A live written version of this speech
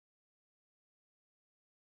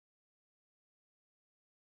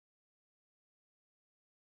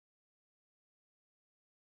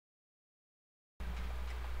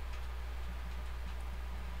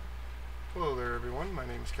everyone, my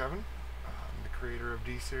name is Kevin. I'm the creator of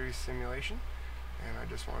D-Series Simulation, and I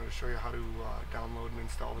just wanted to show you how to download and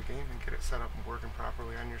install the game and get it set up and working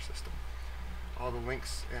properly on your system. All the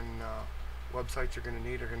links and websites you're going to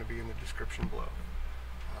need are going to be in the description below.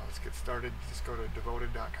 Let's get started. Just go to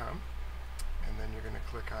devoted.com, and then you're going to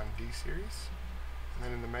click on D-Series, and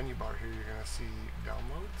then in the menu bar here you're going to see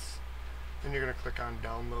Downloads. Then you're going to click on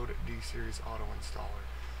Download D-Series Auto Installer.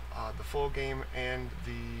 The full game and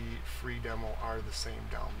the free demo are the same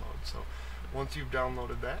download. So once you've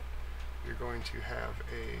downloaded that, you're going to have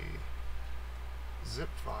a zip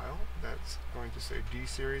file that's going to say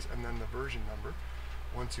D-Series and then the version number.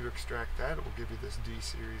 Once you extract that, it will give you this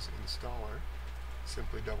D-Series installer.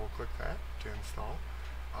 Simply double click that to install.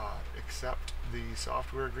 Accept the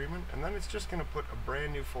software agreement, and then it's just going to put a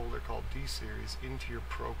brand new folder called D-Series into your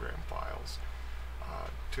program files.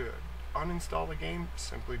 To uninstall the game,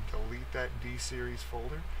 simply delete that D-Series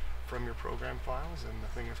folder from your program files and the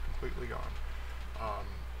thing is completely gone.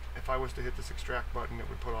 If I was to hit this extract button, it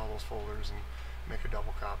would put all those folders and make a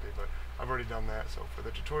double copy, but I've already done that, so for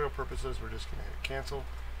the tutorial purposes we're just going to hit cancel,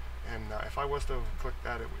 and if I was to click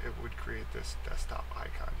that, it would create this desktop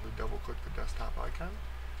icon. We double click the desktop icon,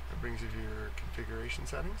 it brings you to your configuration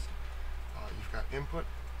settings. You've got input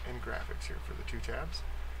and graphics here for the two tabs.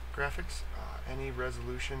 Graphics, any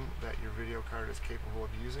resolution that your video card is capable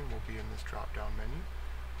of using will be in this drop down menu.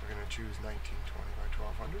 We're going to choose 1920 by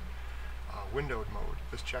 1200. Windowed mode,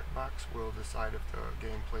 this checkbox will decide if the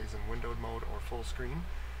game plays in windowed mode or full screen.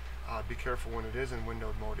 Be careful when it is in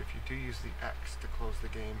windowed mode. If you do use the X to close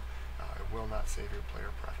the game, it will not save your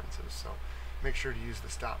player preferences. So make sure to use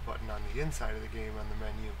the stop button on the inside of the game on the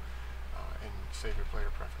menu and save your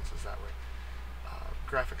player preferences that way.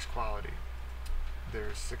 Graphics quality.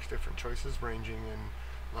 There's 6 different choices ranging in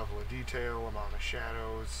level of detail, amount of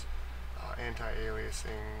shadows,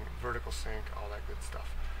 anti-aliasing, vertical sync, all that good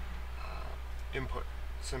stuff. Input,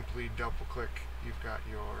 simply double click, you've got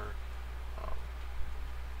your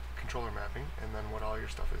controller mapping, and then what all your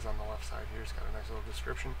stuff is on the left side here. It's got a nice little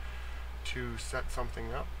description. To set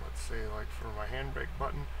something up, let's say like for my handbrake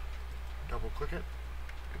button, double click it,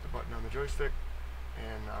 hit the button on the joystick,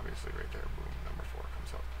 and obviously right there, boom, number 4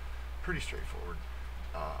 comes up. Pretty straightforward.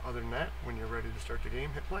 Other than that, when you're ready to start the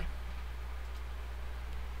game, hit play.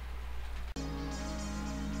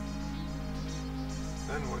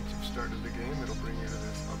 Then once you've started the game, it'll bring you to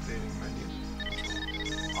this updating menu.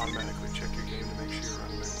 It'll automatically check your game to make sure you're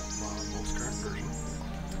running the most current version.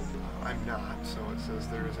 I'm not, so it says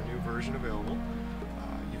there is a new version available.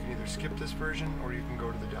 You can either skip this version or you can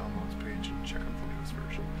go to the downloads page and check out the newest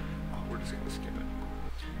version. We're just going to skip it.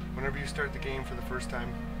 Whenever you start the game for the first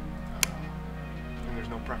time, and there's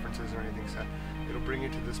no preferences or anything set, it'll bring you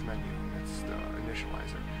to this menu, and it's the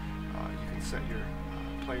initializer. You can set your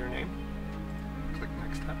player name. Click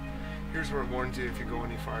next step. Here's where it warns you if you go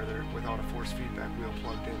any farther without a force feedback wheel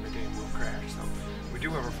plugged in, the game will crash. So we do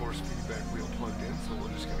have a force feedback wheel plugged in, so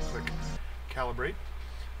we're just going to click calibrate.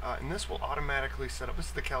 And this will automatically set up, this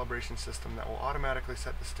is the calibration system that will automatically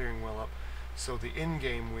set the steering wheel up so the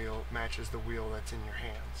in-game wheel matches the wheel that's in your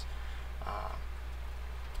hands.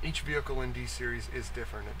 Each vehicle in D-Series is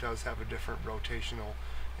different. It does have a different rotational,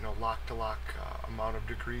 lock-to-lock amount of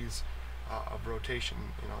degrees of rotation.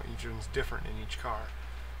 Each one's different in each car.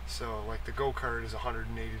 So like the go-kart is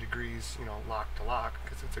 180 degrees, lock-to-lock,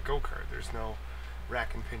 because it's a go-kart. There's no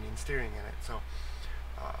rack and pinion steering in it. So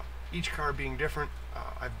each car being different,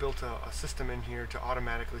 I've built a system in here to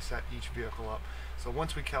automatically set each vehicle up. So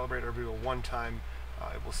once we calibrate our wheel one time,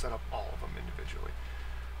 it will set up all of them individually.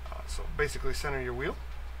 So basically center your wheel,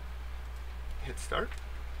 hit start,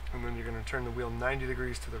 and then you're going to turn the wheel 90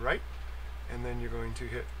 degrees to the right, and then you're going to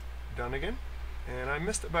hit done again. And I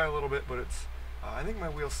missed it by a little bit, but it's I think my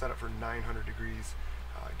wheel's set up for 900 degrees.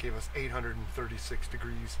 It gave us 836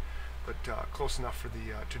 degrees, but close enough for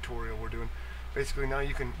the tutorial we're doing. Basically now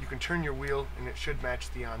you can turn your wheel and it should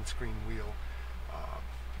match the on-screen wheel.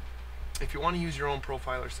 If you want to use your own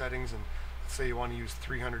profiler settings, and let's say you want to use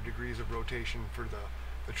 300 degrees of rotation for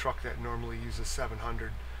the truck that normally uses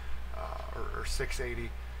 700 or 680,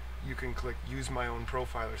 you can click use my own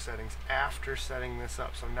profiler settings after setting this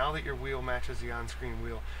up. So now that your wheel matches the on-screen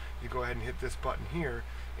wheel, you go ahead and hit this button here,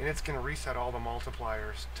 and it's going to reset all the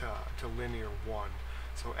multipliers to linear 1.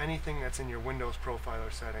 So anything that's in your Windows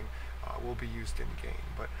profiler setting will be used in game.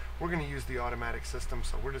 But we're going to use the automatic system,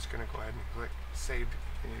 so we're just going to go ahead and click save to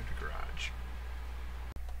continue to garage.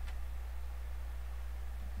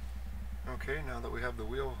 Okay, now that we have the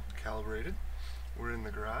wheel calibrated, we're in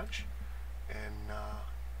the garage, and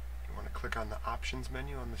you want to click on the options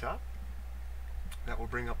menu on the top. That will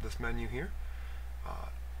bring up this menu here.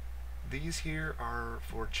 These here are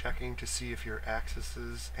for checking to see if your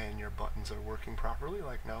axes and your buttons are working properly.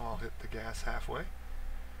 Like now I'll hit the gas halfway,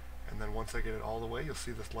 and then once I get it all the way, you'll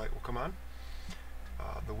see this light will come on.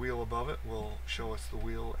 The wheel above it will show us the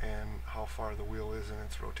wheel and how far the wheel is in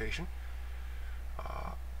its rotation.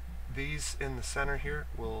 These in the center here,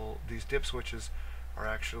 these dip switches are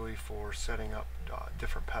actually for setting up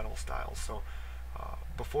different pedal styles. So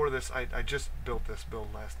before this, I just built this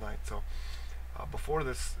build last night. So before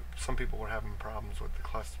this, some people were having problems with the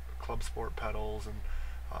Club Sport pedals and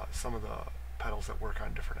some of the pedals that work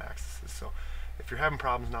on different axes. So if you're having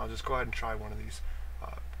problems now, just go ahead and try one of these.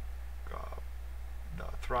 The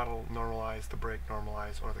throttle normalize, the brake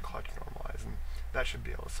normalize, or the clutch normalize, and that should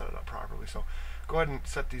be able to set it up properly. So go ahead and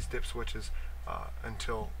set these dip switches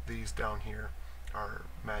until these down here are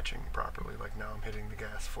matching properly. Like now I'm hitting the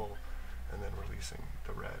gas full and then releasing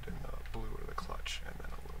the red and the blue or the clutch, and then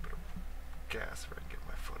a little bit of gas where I can get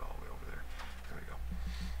my foot all the way over there. There we go.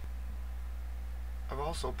 I've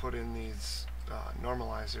also put in these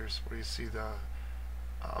normalizers where you see the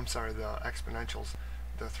exponentials.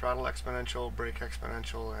 The throttle exponential, brake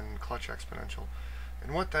exponential, and clutch exponential.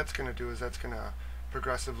 And what that's going to do is that's going to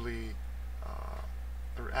progressively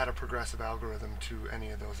or add a progressive algorithm to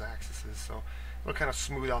any of those axes. So it'll kind of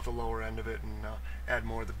smooth out the lower end of it and add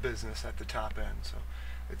more of the business at the top end. So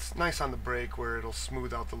it's nice on the brake where it'll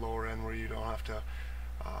smooth out the lower end where you don't have to,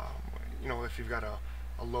 if you've got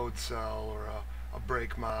a load cell or a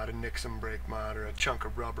brake mod, a Nixon brake mod, or a chunk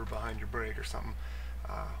of rubber behind your brake or something,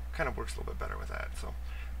 kind of works a little bit better with that. So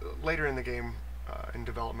later in the game, in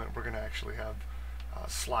development, we're going to actually have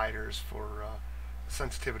sliders for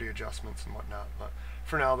sensitivity adjustments and whatnot. But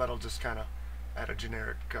for now, that'll just kind of add a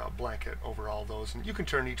generic blanket over all those, and you can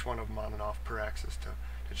turn each one of them on and off per axis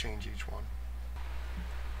to change each one.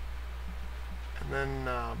 And then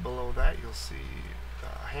below that, you'll see the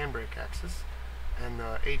handbrake axis and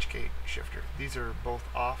the H-gate shifter. These are both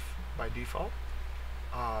off by default.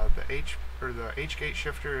 The H-gate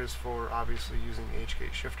shifter is for obviously using the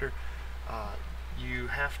H-gate shifter. You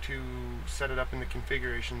have to set it up in the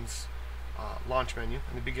configurations launch menu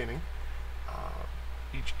in the beginning,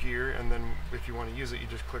 each gear, and then if you want to use it, you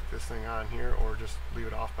just click this thing on here, or just leave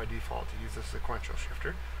it off by default to use the sequential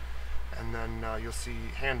shifter. And then you'll see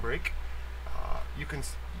handbrake. You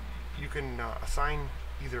can assign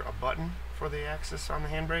either a button for the axis on the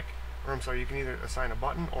handbrake, or you can either assign a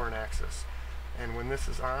button or an axis. And when this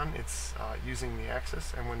is on, it's using the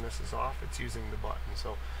axis, and when this is off, it's using the button.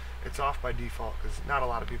 So it's off by default because not a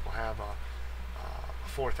lot of people have a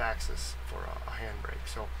fourth axis for a handbrake.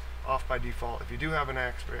 So off by default. If you do have an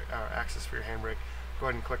axis for your handbrake, go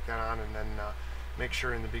ahead and click that on, and then make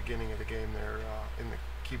sure in the beginning of the game there in the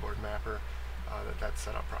keyboard mapper that's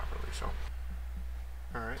set up properly. So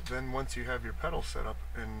alright, then once you have your pedals set up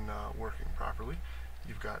and working properly,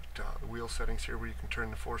 you've got the wheel settings here where you can turn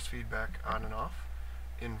the force feedback on and off,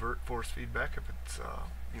 invert force feedback if it's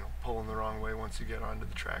pulling the wrong way once you get onto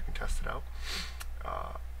the track and test it out.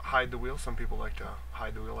 Hide the wheel. Some people like to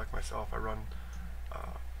hide the wheel, like myself. I run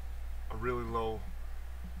a really low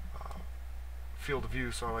field of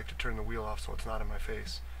view, so I like to turn the wheel off so it's not in my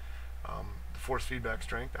face. The force feedback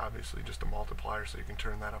strength, obviously just a multiplier, so you can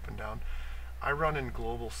turn that up and down. I run in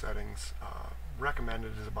global settings.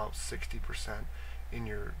 Recommended is about 60% in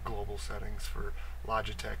your global settings for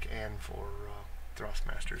Logitech and for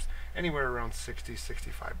Thrustmasters. Anywhere around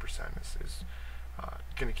 60-65% is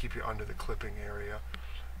going to keep you under the clipping area.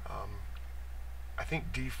 I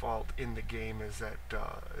think default in the game is at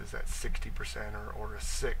 60% or a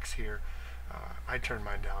 6 here. I turn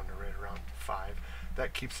mine down to right around 5.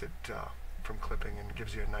 That keeps it from clipping and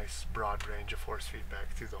gives you a nice broad range of force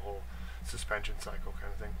feedback through the whole suspension cycle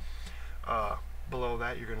kind of thing. Below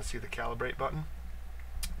that, you're going to see the calibrate button.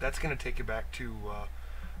 That's going to take you back to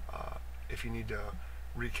if you need to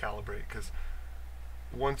recalibrate, because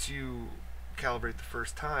once you calibrate the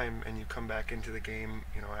first time and you come back into the game,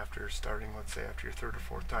 after starting, let's say after your third or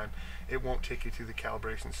fourth time, it won't take you through the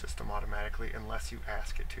calibration system automatically unless you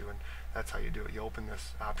ask it to, and that's how you do it. You open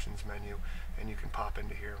this options menu and you can pop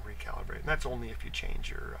into here and recalibrate, and that's only if you change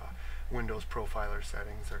your Windows profiler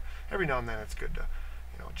settings, or every now and then it's good to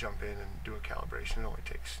jump in and do a calibration. It only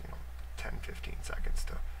takes 10-15 seconds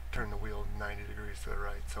to turn the wheel 90 degrees to the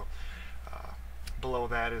right. So below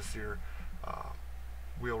that is your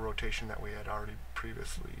wheel rotation that we had already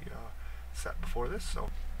previously set before this.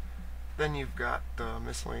 So then you've got the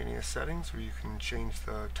miscellaneous settings where you can change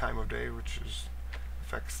the time of day, which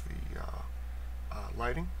affects the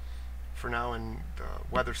lighting for now, and the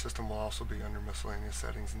weather system will also be under miscellaneous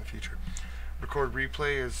settings in the future. Record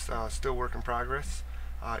replay is still work in progress.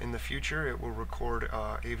 In the future, it will record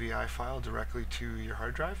AVI file directly to your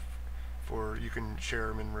hard drive, for you can share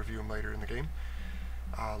them and review them later in the game.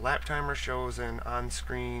 Lap timer shows an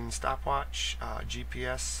on-screen stopwatch.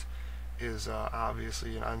 GPS is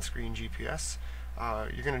obviously an on-screen GPS.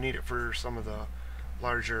 You're going to need it for some of the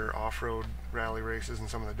larger off-road rally races and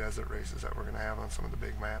some of the desert races that we're going to have on some of the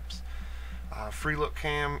big maps. Free Look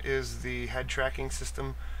Cam is the head tracking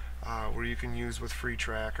system where you can use with free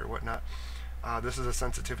track or whatnot. This is a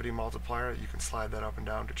sensitivity multiplier. You can slide that up and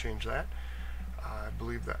down to change that. I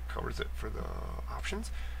believe that covers it for the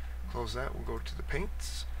options. Close that. We'll go to the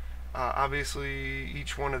paints. Obviously,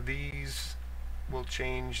 each one of these will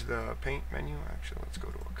change the paint menu. Actually, let's go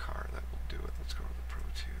to a car. That will do it. Let's go to the Pro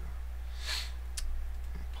 2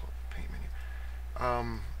 and pull up the paint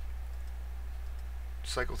menu.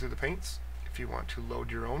 Cycle through the paints. If you want to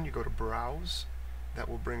load your own, you go to Browse. That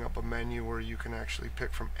will bring up a menu where you can actually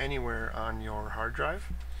pick from anywhere on your hard drive.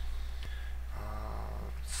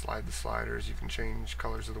 Slide the sliders. You can change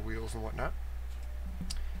colors of the wheels and whatnot.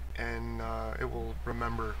 And it will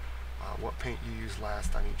remember what paint you used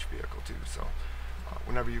last on each vehicle too. So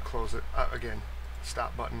whenever you close it, again,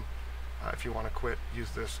 stop button. If you want to quit,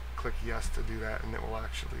 use this, click yes to do that, and it will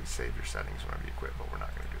actually save your settings whenever you quit, but we're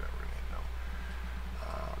not going to do that. We're going to hit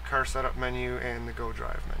no. Car setup menu and the Go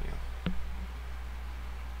Drive menu.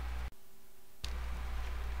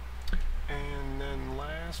 And then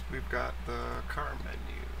last, we've got the car menu.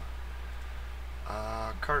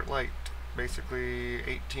 Kart Light, basically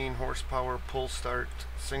 18 horsepower pull start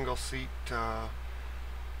single seat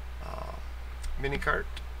mini kart.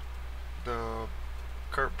 The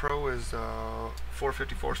Kart Pro is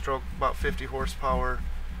 454 stroke, about 50 horsepower,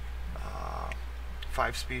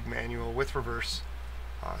 5-speed manual with reverse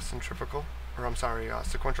sequential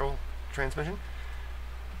transmission.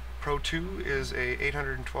 Pro 2 is a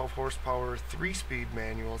 812 horsepower 3-speed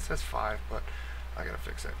manual. It says 5, but I gotta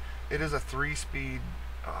fix it. It is a 3-speed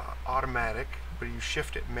automatic, but you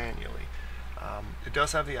shift it manually. It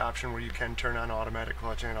does have the option where you can turn on automatic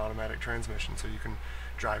clutch and automatic transmission, so you can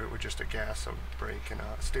drive it with just a gas, a brake, and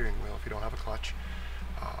a steering wheel if you don't have a clutch.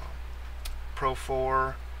 Pro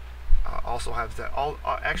 4 also has that.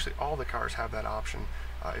 Actually, all the cars have that option.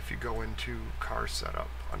 If you go into car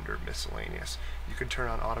setup under miscellaneous, you can turn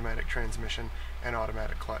on automatic transmission and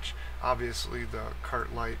automatic clutch. Obviously, the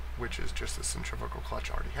Kart Light, which is just a centrifugal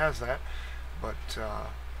clutch, already has that. But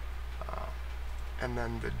and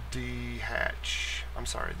then the D-Hatch. I'm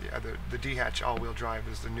sorry, the D-Hatch all-wheel drive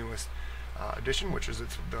is the newest addition, which is the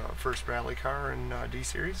first rally car in D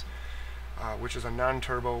series, which is a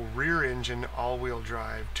non-turbo rear-engine all-wheel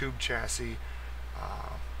drive tube chassis.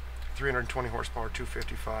 320 horsepower,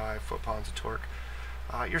 255 foot-pounds of torque.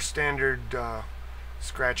 Your standard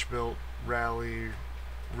scratch-built rally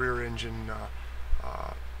rear-engine,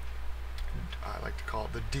 I like to call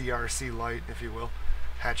it the DRC Light, if you will,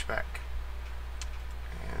 hatchback.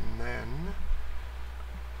 And then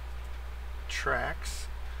tracks.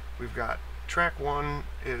 We've got track 1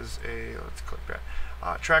 is let's click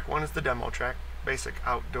that. Track 1 is the demo track, basic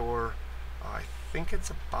outdoor. I think it's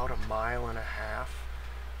about 1.5 miles.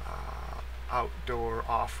 Outdoor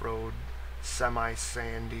off-road,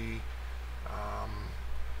 semi-sandy,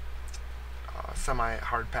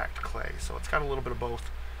 semi-hard-packed clay. So it's got a little bit of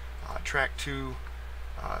both. Track 2,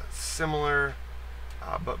 similar,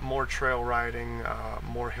 but more trail riding,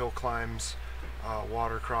 more hill climbs,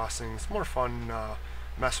 water crossings, more fun,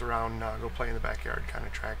 mess around, go play in the backyard kind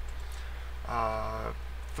of track.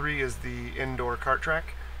 3 is the indoor kart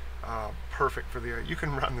track. Perfect for you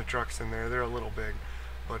can run the trucks in there. They're a little big,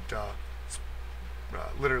 but it's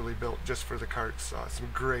literally built just for the karts. Some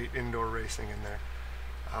great indoor racing in there.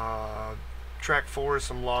 Track 4 is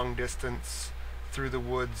some long distance through the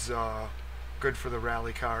woods, good for the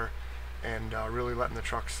rally car, and really letting the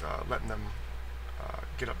trucks, letting them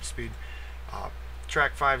get up to speed.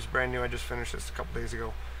 Track 5 is brand new. I just finished this a couple days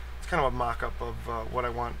ago. It's kind of a mock-up of what I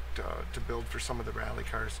want to build for some of the rally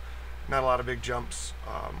cars. Not a lot of big jumps,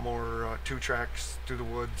 more 2 tracks through the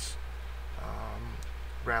woods,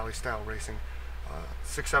 rally style racing.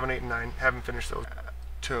 6, 7, 8, and 9, haven't finished those.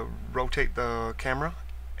 To rotate the camera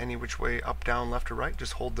any which way, up, down, left, or right,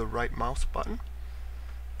 just hold the right mouse button,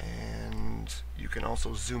 and you can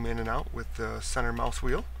also zoom in and out with the center mouse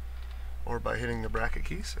wheel or by hitting the bracket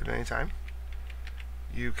keys at any time.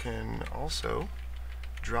 You can also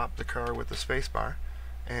drop the car with the space bar,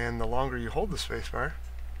 and the longer you hold the space bar,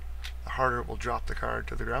 the harder it will drop the car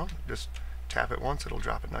to the ground. Just tap it once, it'll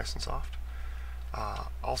drop it nice and soft.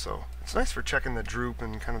 Also, it's nice for checking the droop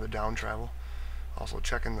and kind of the down travel. Also,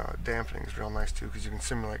 checking the dampening is real nice too, because you can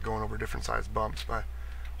simulate going over different sized bumps by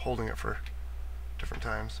holding it for different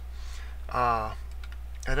times. At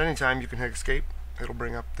any time you can hit escape. It'll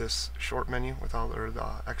bring up this short menu with all the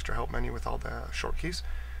extra help menu with all the short keys.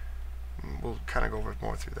 And we'll kind of go over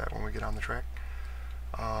more through that when we get on the track.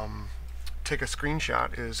 Take a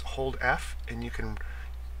screenshot is hold F, and you can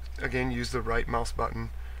again use the right mouse button,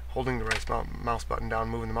 holding the right mouse button down,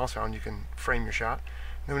 moving the mouse around, you can frame your shot.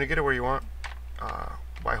 And then when you get it where you want,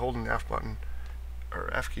 by holding the F button or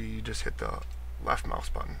F key, you just hit the left mouse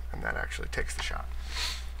button, and that actually takes the shot.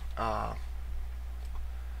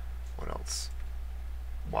 What else?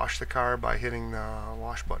 Wash the car by hitting the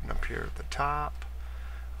wash button up here at the top.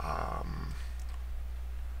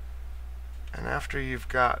 And after you've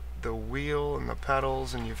got the wheel and the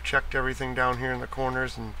pedals and you've checked everything down here in the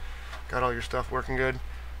corners and got all your stuff working good,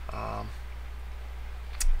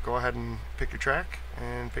 go ahead and pick your track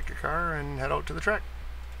and pick your car and head out to the track.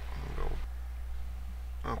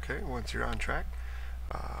 Okay, once you're on track,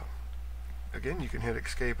 again you can hit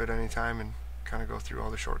escape at any time and kind of go through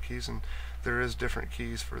all the short keys, and there is different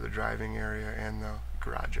keys for the driving area and the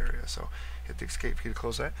garage area, so hit the escape key to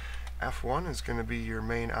close that. F1 is going to be your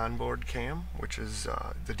main onboard cam, which is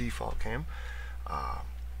the default cam.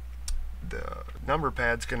 The number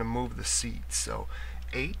pad's going to move the seats, so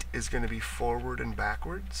 8 is going to be forward and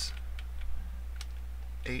backwards,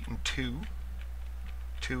 8 and 2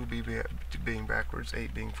 being backwards,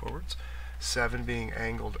 8 being forwards, 7 being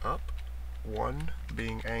angled up, 1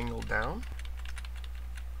 being angled down,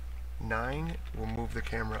 9 will move the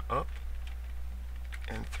camera up,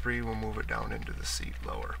 and 3 will move it down into the seat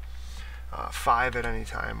lower. 5 at any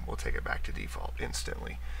time will take it back to default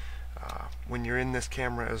instantly. When you're in this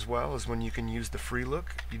camera as well is when you can use the free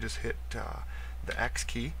look. You just hit the X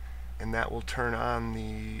key, and that will turn on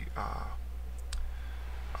the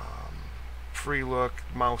free look,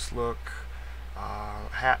 mouse look,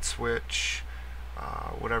 hat switch,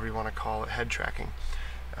 whatever you want to call it, head tracking.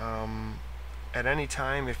 At any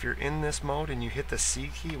time, if you're in this mode and you hit the C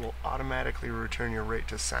key, it will automatically return your rate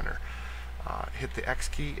to center. Hit the X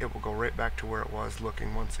key, it will go right back to where it was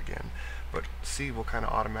looking once again, but C will kind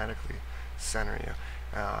of automatically center you.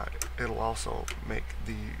 It'll also make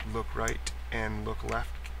the look right and look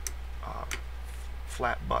left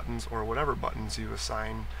flat buttons, or whatever buttons you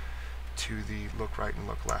assign to the look right and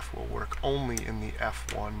look left, will work only in the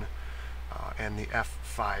F1 and the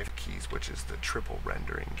F5 keys, which is the triple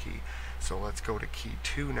rendering key. So let's go to key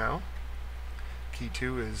 2 now. Key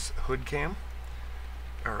 2 is hood cam,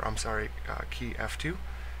 or I'm sorry, key F2.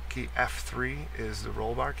 Key F3 is the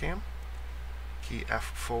roll bar cam. Key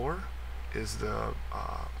F4 is the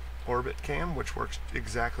orbit cam, which works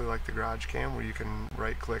exactly like the garage cam, where you can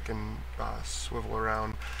right click and swivel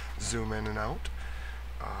around, zoom in and out.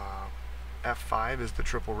 F5 is the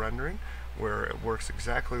triple rendering, where it works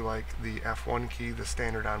exactly like the F1 key, the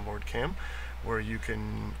standard onboard cam, where you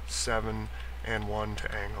can 7 and 1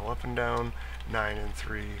 to angle up and down, 9 and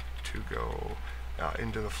 3 to go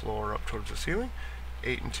into the floor up towards the ceiling,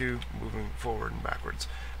 8 and 2 moving forward and backwards.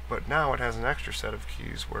 But now it has an extra set of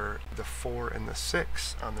keys where the 4 and the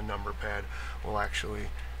 6 on the number pad will actually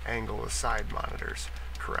angle the side monitors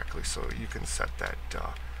correctly, so you can set that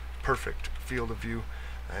perfect field of view.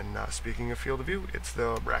 And speaking of field of view, it's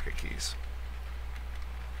the bracket keys.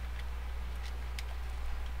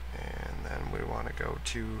 And then we want to go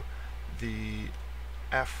to the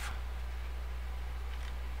F5,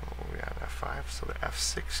 so the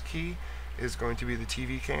F6 key is going to be the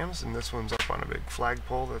TV cams, and this one's up on a big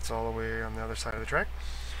flagpole that's all the way on the other side of the track.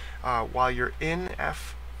 While you're in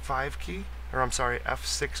F5 key, or I'm sorry,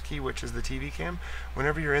 F6 key, which is the TV cam,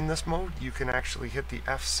 whenever you're in this mode, you can actually hit the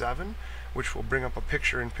F7, which will bring up a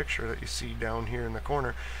picture-in-picture that you see down here in the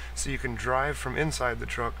corner, so you can drive from inside the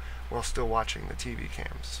truck while still watching the TV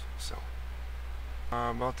cams. So,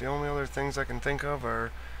 about the only other things I can think of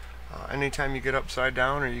are anytime you get upside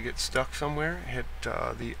down or you get stuck somewhere, hit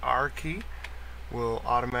the R key, will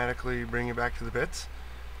automatically bring you back to the pits.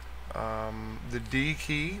 The D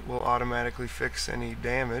key will automatically fix any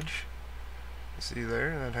damage. You see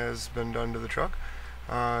there, that has been done to the truck.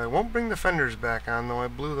 It won't bring the fenders back on, though I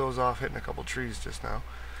blew those off hitting a couple trees just now.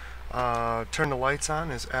 Turn the lights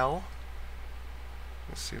on is L.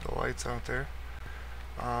 You see the lights out there.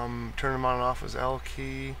 Turn them on and off is L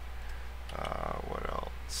key. What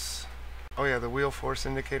else? Oh yeah, the wheel force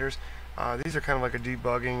indicators. These are kind of like a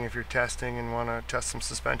debugging if you're testing and want to test some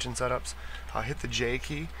suspension setups. Hit the J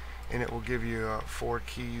key, and it will give you 4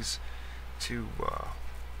 keys to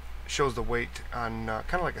shows the weight on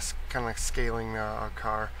kind of like scaling a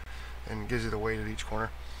car, and gives you the weight at each corner.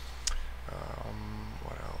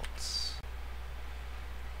 What else?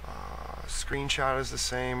 Screenshot is the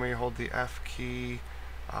same, where you hold the F key.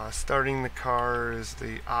 Starting the car is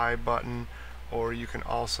the I button, or you can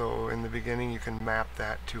also, in the beginning, you can map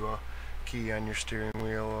that to a key on your steering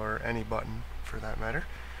wheel or any button for that matter.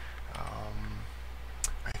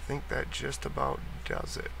 I think that just about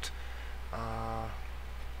does it.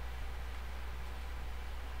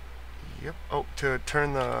 Yep. Oh, to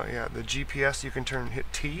turn the GPS, you can hit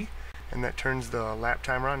T, and that turns the lap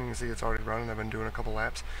timer on. You can see it's already running. I've been doing a couple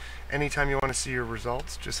laps. Anytime you want to see your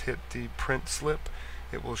results, just hit the print slip.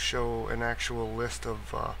 It will show an actual list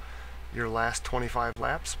of your last 25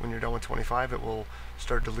 laps. When you're done with 25, it will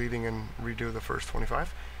start deleting and redo the first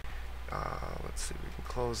 25. Let's see, we can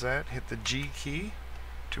close that. Hit the G key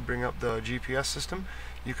to bring up the GPS system.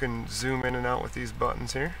 You can zoom in and out with these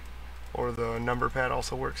buttons here, or the number pad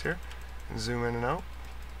also works here. And zoom in and out.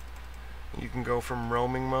 You can go from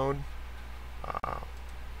roaming mode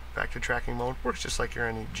back to tracking mode. Works just like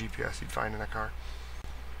any GPS you'd find in a car.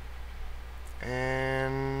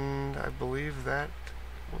 And I believe that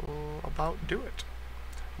will about do it.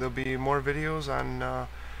 There'll be more videos on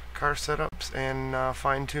car setups and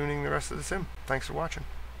fine-tuning the rest of the sim. Thanks for watching.